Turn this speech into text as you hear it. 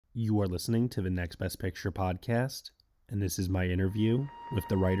You are listening to the Next Best Picture podcast, and this is my interview with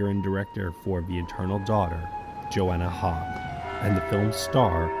the writer and director for The Eternal Daughter, Joanna Hogg, and the film's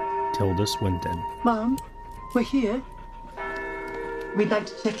star, Tilda Swinton. Mom, we're here. We'd like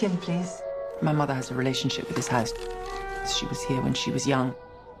to check in, please. My mother has a relationship with this house. She was here when she was young.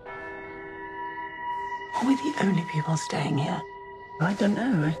 Are we the only people staying here? I don't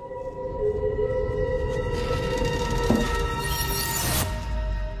know.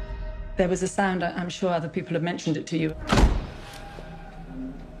 There was a sound, I'm sure other people have mentioned it to you.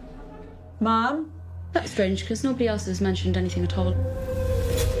 Mom? That's strange, because nobody else has mentioned anything at all.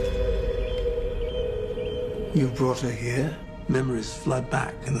 You brought her here? Memories flood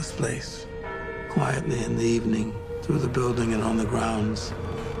back in this place. Quietly in the evening, through the building and on the grounds.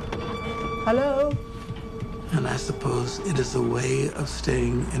 Hello? And I suppose it is a way of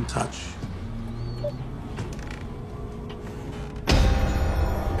staying in touch.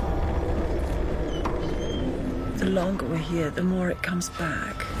 The longer we're here, the more it comes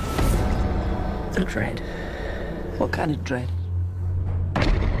back. The dread. What kind of dread? I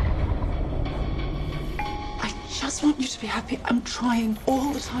just want you to be happy. I'm trying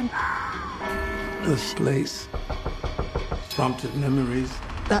all the time. This place prompted memories.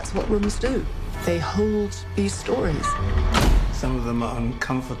 That's what rooms do. They hold these stories. Some of them are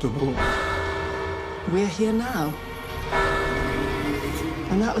uncomfortable. We're here now.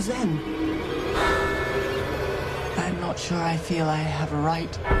 And that was then. I'm not sure I feel I have a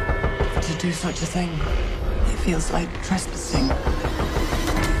right to do such a thing. It feels like trespassing.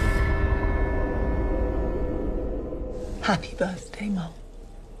 Happy birthday, Mom.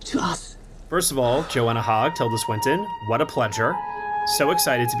 To us. First of all, Joanna Hogg, Tilda Swinton, what a pleasure. So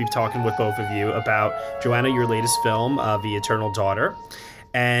excited to be talking with both of you about, Joanna, your latest film, The Eternal Daughter.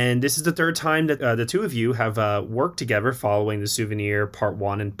 And this is the third time that the two of you have worked together following The Souvenir Part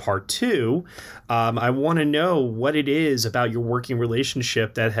 1 and Part 2. I want to know what it is about your working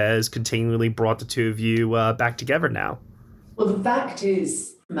relationship that has continually brought the two of you back together now. Well, the fact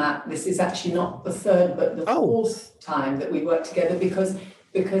is, Matt, this is actually not the third but the fourth time that we worked together because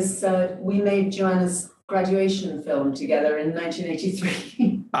we made Joanna's graduation film together in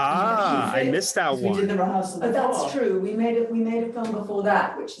 1983. I missed that one. We did the rehearsal. That's true. We made a film before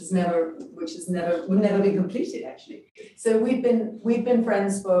that, which has never been completed actually. So we've been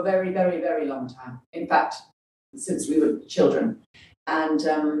friends for a very, very, very long time. In fact, since we were children. And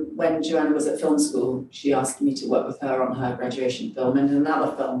when Joanna was at film school, she asked me to work with her on her graduation film and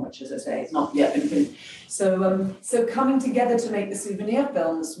another film, which, as I say, has not yet been finished. So coming together to make the Souvenir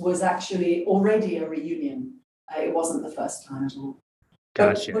films was actually already a reunion. It wasn't the first time at all.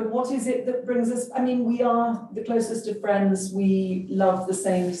 Gotcha. But what is it that brings us? I mean, we are the closest of friends. We love the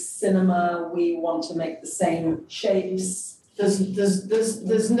same cinema. We want to make the same shapes.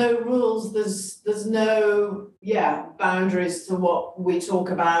 There's no rules. There's no boundaries to what we talk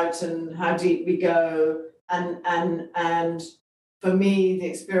about and how deep we go. And for me, the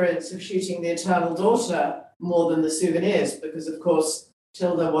experience of shooting The Eternal Daughter more than The Souvenirs, because of course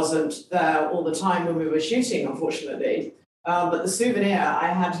Tilda wasn't there all the time when we were shooting, unfortunately. But The Souvenir, I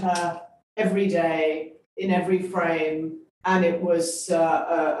had her every day in every frame, and it was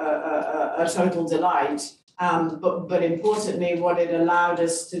a total delight. But importantly, what it allowed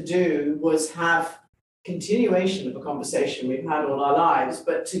us to do was have continuation of a conversation we've had all our lives,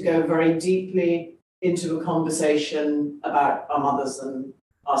 but to go very deeply into a conversation about our mothers and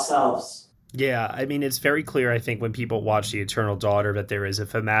ourselves. Yeah, I mean, it's very clear, I think, when people watch The Eternal Daughter that there is a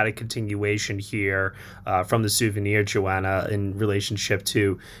thematic continuation here from The Souvenir, Joanna, in relationship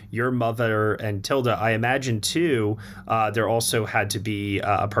to your mother and Tilda. I imagine, too, there also had to be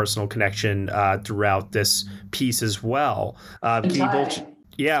a personal connection throughout this piece as well. I was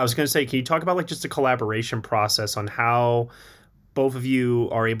going to say, can you talk about just the collaboration process on how both of you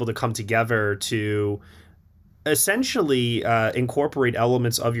are able to come together to essentially incorporate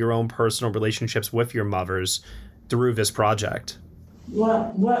elements of your own personal relationships with your mothers through this project?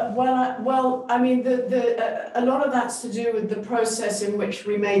 Well, I mean, a lot of that's to do with the process in which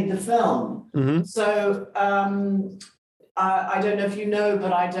we made the film. Mm-hmm. So I don't know if you know,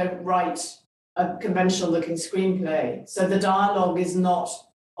 but I don't write a conventional-looking screenplay. So the dialogue is not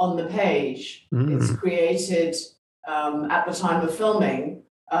on the page. Mm. It's created at the time of filming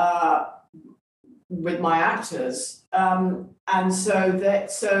with my actors. But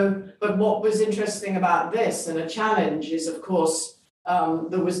what was interesting about this and a challenge is, of course,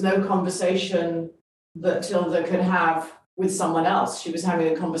 there was no conversation that Tilda could have with someone else. She was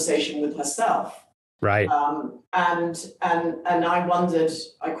having a conversation with herself. Right. And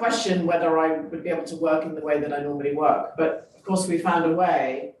I questioned whether I would be able to work in the way that I normally work. But of course we found a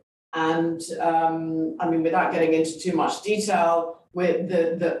way. And I mean, without getting into too much detail,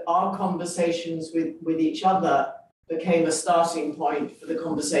 our conversations with each other became a starting point for the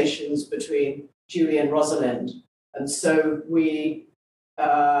conversations between Julie and Rosalind. And so we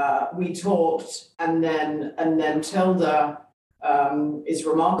talked, and then Tilda is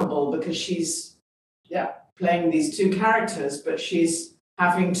remarkable because she's playing these two characters, but she's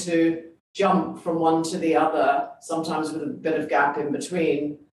having to jump from one to the other, sometimes with a bit of gap in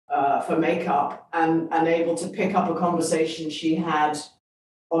between for makeup, and able to pick up a conversation she had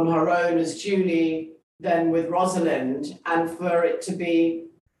on her own as Julie, then with Rosalind, and for it to be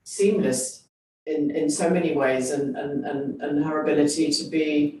seamless in so many ways, and her ability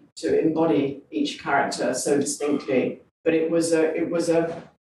to embody each character so distinctly. But it was a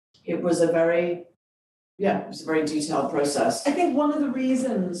very detailed process. I think one of the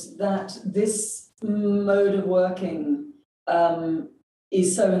reasons that this mode of working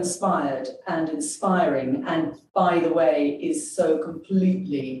is so inspired and inspiring, and by the way, is so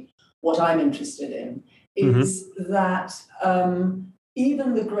completely what I'm interested in, is that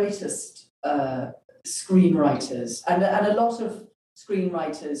even the greatest screenwriters, and a lot of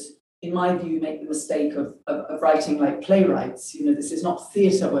screenwriters, in my view, make the mistake of writing like playwrights. You know, this is not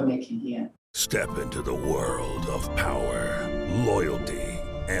theatre we're making here. Step into the world of power, loyalty,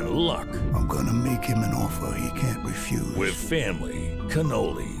 and luck. I'm gonna make him an offer he can't refuse. With family,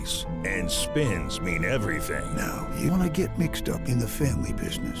 cannolis, and spins mean everything. Now, you wanna get mixed up in the family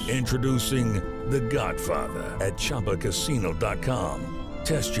business. Introducing The Godfather at ChumbaCasino.com.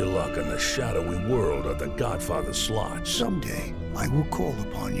 Test your luck in the shadowy world of The Godfather slot. Someday, I will call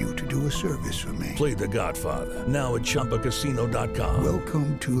upon you to do a service for me. Play The Godfather now at ChumbaCasino.com.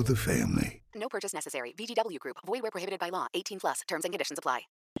 Welcome to the family. No purchase necessary. VGW Group. Void where prohibited by law. 18+. Terms and conditions apply.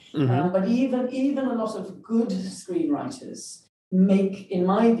 But even a lot of good screenwriters make, in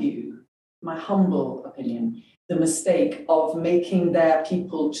my view, my humble opinion, the mistake of making their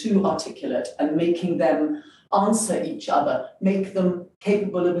people too articulate and making them answer each other, make them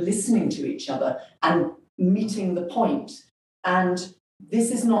capable of listening to each other and meeting the point. And this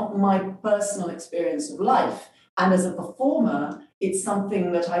is not my personal experience of life. And as a performer, it's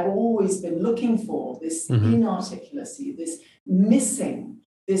something that I've always been looking for, this inarticulacy, this missing,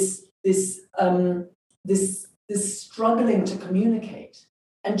 this struggling to communicate.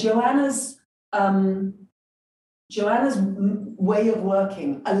 And Joanna's way of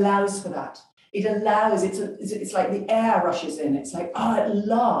working allows for that. It allows, it's like the air rushes in. It's like, at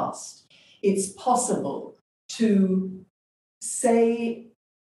last, it's possible to say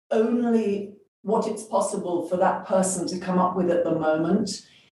only what it's possible for that person to come up with at the moment,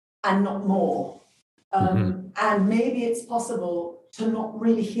 and not more. And maybe it's possible to not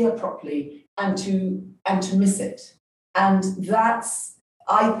really hear properly and to miss it. And that's,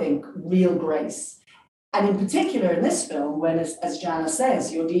 I think, real grace. And in particular in this film, when, as Joanna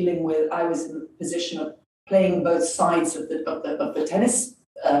says, you're dealing with, I was in the position of playing both sides of the tennis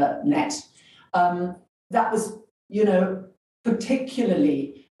net. That was,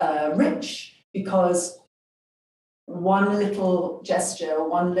 particularly rich, because one little gesture,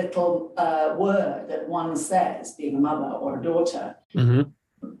 one little word that one says, being a mother or a daughter,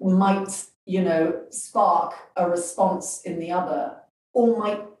 might, spark a response in the other, or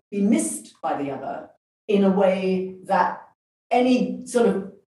might be missed by the other in a way that any sort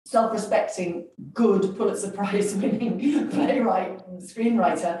of self-respecting, good Pulitzer Prize-winning playwright,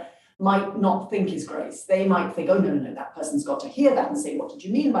 screenwriter might not think is grace. They might think, oh, no, that person's got to hear that and say, what did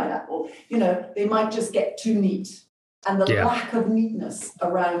you mean by that? Or, they might just get too neat. And the lack of neatness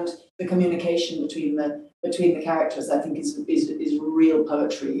around the communication between the characters, I think, is real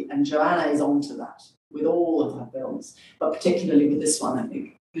poetry. And Joanna is onto that with all of her films, but particularly with this one, I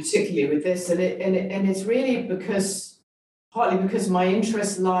think. Particularly with this, and it's really partly because my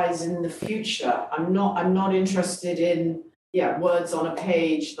interest lies in the future. I'm not interested in words on a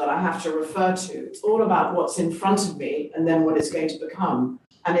page that I have to refer to. It's all about what's in front of me and then what it's going to become.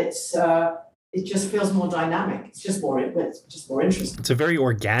 And it just feels more dynamic. It's just more interesting. It's a very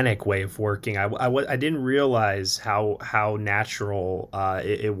organic way of working. I didn't realize how natural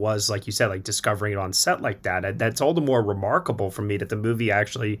it was, like you said, like discovering it on set like that. That's all the more remarkable for me that the movie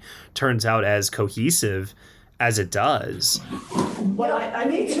actually turns out as cohesive as it does. Well, I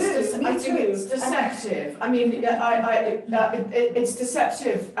think it's deceptive. I mean, it's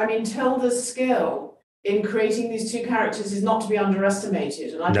deceptive. I mean, Tilda's skill in creating these two characters is not to be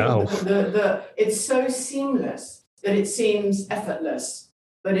underestimated. And I think it's so seamless that it seems effortless.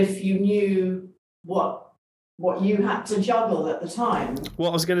 But if you knew what what you had to juggle at the time.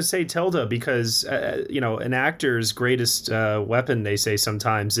 Well, I was going to say Tilda because, an actor's greatest weapon, they say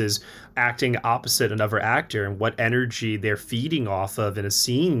sometimes, is acting opposite another actor and what energy they're feeding off of in a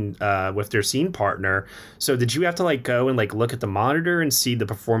scene with their scene partner. So did you have to go and look at the monitor and see the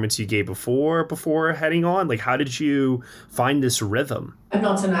performance you gave before heading on? How did you find this rhythm? I'm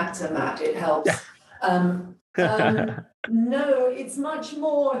not an actor, Matt. It helps. No, it's much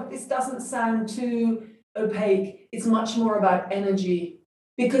more, this doesn't sound too opaque. It's much more about energy,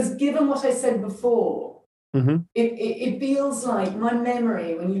 because given what I said before, it feels like my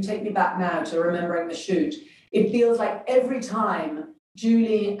memory, when you take me back now to remembering the shoot, it feels like every time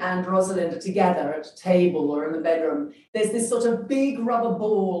Julie and Rosalind are together at a table or in the bedroom, there's this sort of big rubber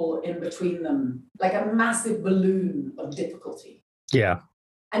ball in between them, like a massive balloon of difficulty. Yeah.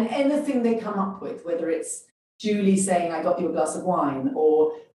 And anything they come up with, whether it's Julie saying, I got you a glass of wine,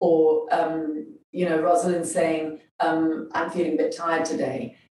 or Rosalind saying, I'm feeling a bit tired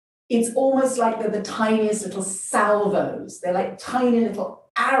today. It's almost like they're the tiniest little salvos. They're like tiny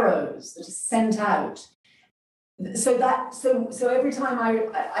little arrows that are sent out. So every time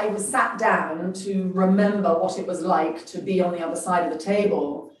I was sat down to remember what it was like to be on the other side of the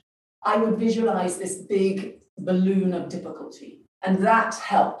table, I would visualize this big balloon of difficulty. And that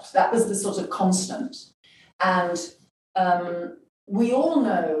helped. That was the sort of constant. And we all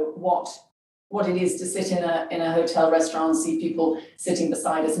know what it is to sit in a hotel restaurant and see people sitting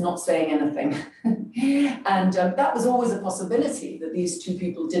beside us not saying anything. And that was always a possibility, that these two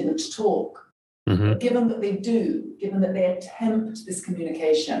people didn't talk. But given that they do, given that they attempt this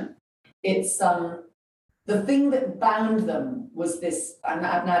communication, it's the thing that bound them was this, and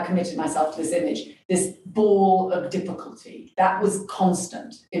I've now committed myself to this image, this ball of difficulty. That was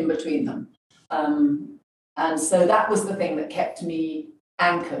constant in between them. And so that was the thing that kept me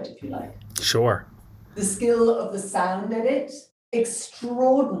anchored, if you like. Sure. The skill of the sound edit,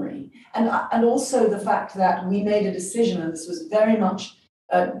 extraordinary. And also the fact that we made a decision, and this was very much,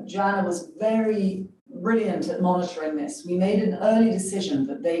 Joanna was very brilliant at monitoring this. We made an early decision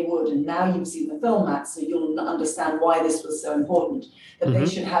that they would, and now you've seen the film, Matt, so you'll understand why this was so important, that they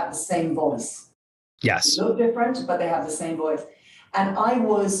should have the same voice. Yes. They look different, but they have the same voice. And I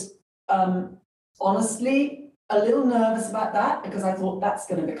was honestly a little nervous about that, because I thought that's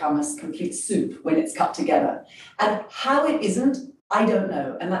going to become a complete soup when it's cut together. And how it isn't, I don't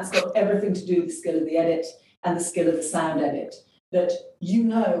know. And that's got everything to do with the skill of the edit and the skill of the sound edit. That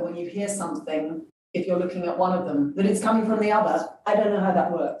when you hear something, if you're looking at one of them, that it's coming from the other. I don't know how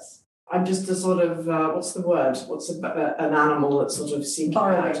that works. I'm just a sort of, what's the word? What's an animal that's sort of seeking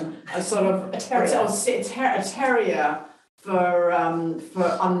out? A sort of, a terrier. A terrier for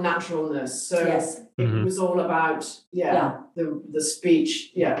unnaturalness. So yes. It was all about, the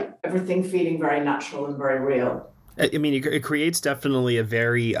speech, everything feeling very natural and very real. I mean, it creates definitely a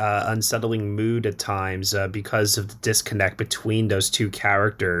very unsettling mood at times because of the disconnect between those two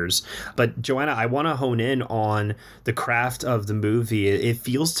characters. But Joanna, I want to hone in on the craft of the movie. It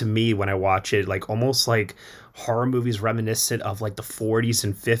feels to me when I watch it almost like horror movies reminiscent of the 40s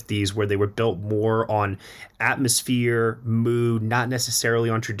and 50s, where they were built more on atmosphere, mood, not necessarily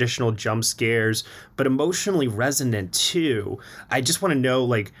on traditional jump scares, but emotionally resonant too. I just want to know,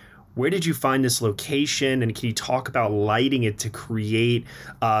 where did you find this location, and can you talk about lighting it to create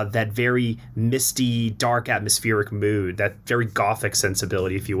that very misty, dark, atmospheric mood, that very gothic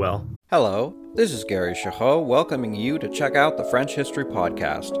sensibility, if you will? Hello, this is Gary Chahot, welcoming you to check out the French History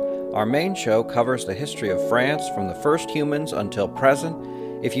Podcast. Our main show covers the history of France from the first humans until present.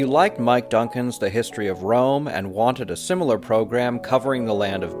 If you liked Mike Duncan's The History of Rome and wanted a similar program covering the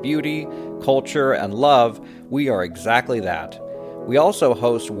land of beauty, culture, and love, we are exactly that. We also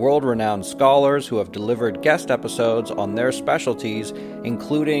host world-renowned scholars who have delivered guest episodes on their specialties,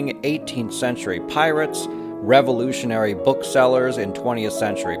 including 18th century pirates, revolutionary booksellers in 20th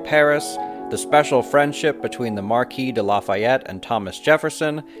century Paris, the special friendship between the Marquis de Lafayette and Thomas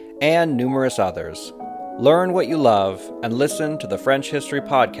Jefferson, and numerous others. Learn what you love and listen to the French History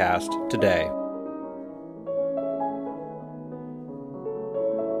Podcast today.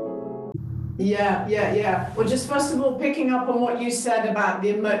 Yeah. Well, just first of all, picking up on what you said about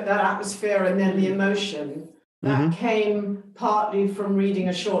that atmosphere and then the emotion, that came partly from reading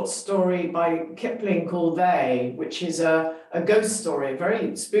a short story by Kipling called They, which is a ghost story, a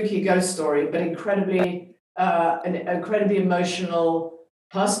very spooky ghost story, but incredibly emotional,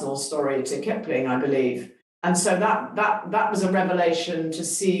 personal story to Kipling, I believe. And so that was a revelation to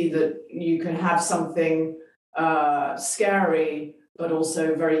see that you can have something scary, but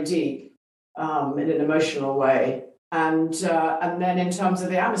also very deep. In an emotional way. And then in terms of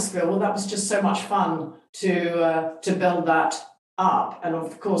the atmosphere, well, that was just so much fun to build that up. And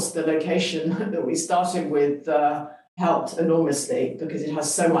of course, the location that we started with helped enormously because it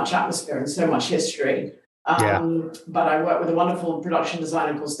has so much atmosphere and so much history. But I worked with a wonderful production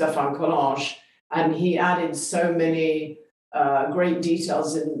designer called Stéphane Collange, and he added so many great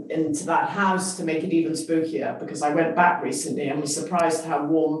details into that house to make it even spookier, because I went back recently and was surprised how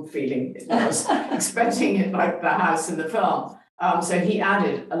warm feeling it was, expecting it like the house in the film. So he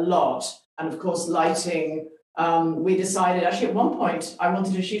added a lot. And of course, lighting. We decided, actually at one point, I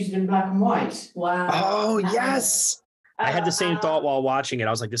wanted to shoot it in black and white. Wow. Oh, yes. I had the same thought while watching it.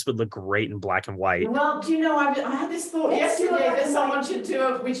 I was like, this would look great in black and white. Well, do you know, I had this thought yesterday that someone should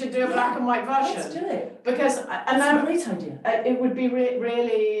we should do a black and white version. Let's do it. Because that's a great idea. It would be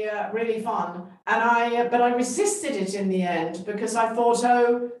really fun. And but I resisted it in the end because I thought,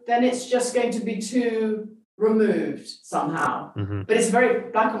 then it's just going to be too removed somehow. Mm-hmm. But it's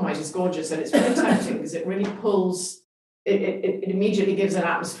black and white is gorgeous, and it's really tempting because it really pulls. It immediately gives an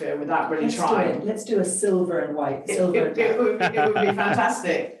atmosphere without really trying. Let's do a silver and white. It would be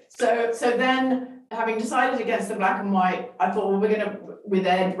fantastic. So then, having decided against the black and white, I thought, well, we're going to, with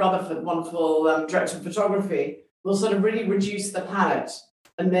Ed Rutherford, wonderful director of photography, we'll sort of really reduce the palette.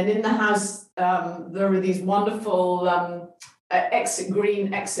 And then in the house, there were these wonderful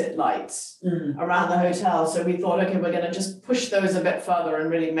green exit lights around the hotel. So we thought, okay, we're going to just push those a bit further and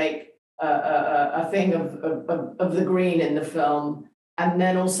really make a thing of the green in the film. And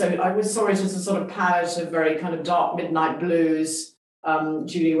then also I saw it as a sort of palette of very kind of dark midnight blues.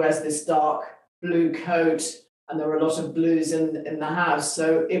 Julie wears this dark blue coat, and there were a lot of blues in the house.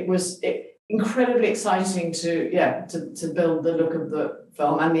 So it was incredibly exciting to build the look of the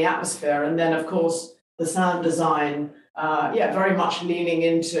film and the atmosphere. And then of course the sound design, very much leaning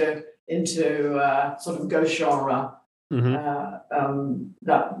into sort of ghost genre.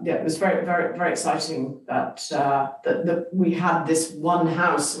 It was very, very, very exciting that we had this one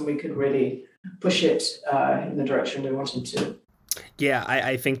house and we could really push it in the direction we wanted to. Yeah,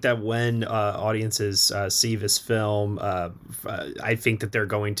 I think that when audiences see this film, I think that they're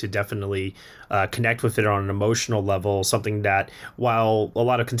going to definitely connect with it on an emotional level, something that while a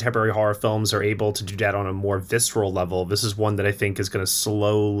lot of contemporary horror films are able to do that on a more visceral level, this is one that I think is going to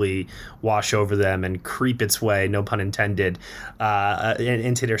slowly wash over them and creep its way, no pun intended,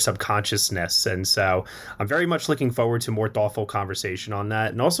 into their subconsciousness. And so I'm very much looking forward to more thoughtful conversation on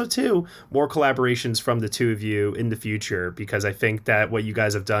that, and also to more collaborations from the two of you in the future, because I think that what you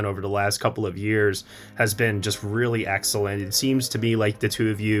guys have done over the last couple of years has been just really excellent. It seems to me like the two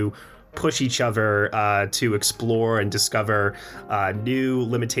of you push each other to explore and discover new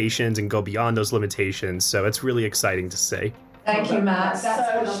limitations and go beyond those limitations. So it's really exciting to see. Thank you, Matt.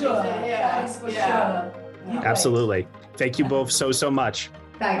 That's for sure. That's for sure. Absolutely. Thank you both so much.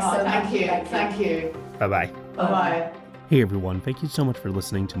 Thanks. Thank you. Bye-bye. Bye-bye. Hey everyone, thank you so much for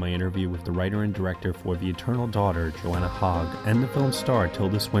listening to my interview with the writer and director for The Eternal Daughter, Joanna Hogg, and the film star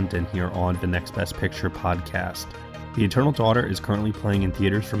Tilda Swinton here on the Next Best Picture podcast. The Eternal Daughter is currently playing in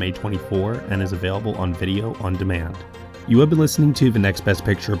theaters from May 24 and is available on video on demand. You have been listening to the Next Best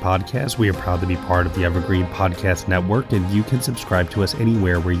Picture podcast. We are proud to be part of the Evergreen Podcast Network, and you can subscribe to us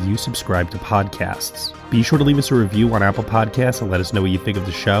anywhere where you subscribe to podcasts. Be sure to leave us a review on Apple Podcasts and let us know what you think of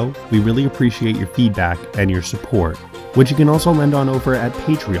the show. We really appreciate your feedback and your support, which you can also lend on over at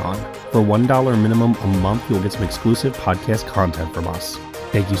Patreon. For $1 minimum a month, you'll get some exclusive podcast content from us.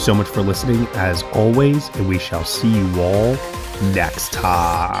 Thank you so much for listening, as always, and we shall see you all next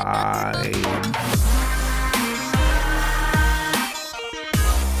time.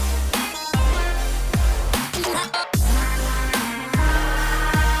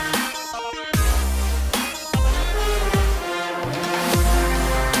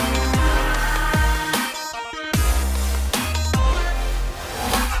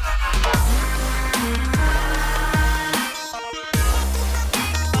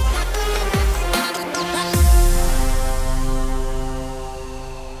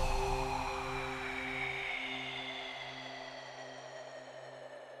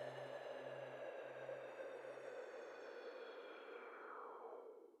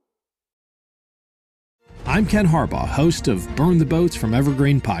 I'm Ken Harbaugh, host of Burn the Boats from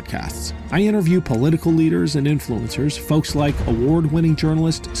Evergreen Podcasts. I interview political leaders and influencers, folks like award-winning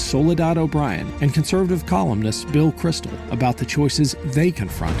journalist Soledad O'Brien and conservative columnist Bill Kristol, about the choices they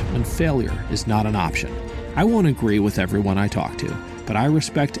confront when failure is not an option. I won't agree with everyone I talk to, but I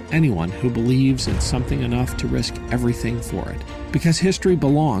respect anyone who believes in something enough to risk everything for it. Because history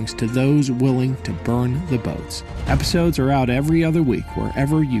belongs to those willing to burn the boats. Episodes are out every other week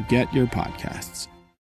wherever you get your podcasts.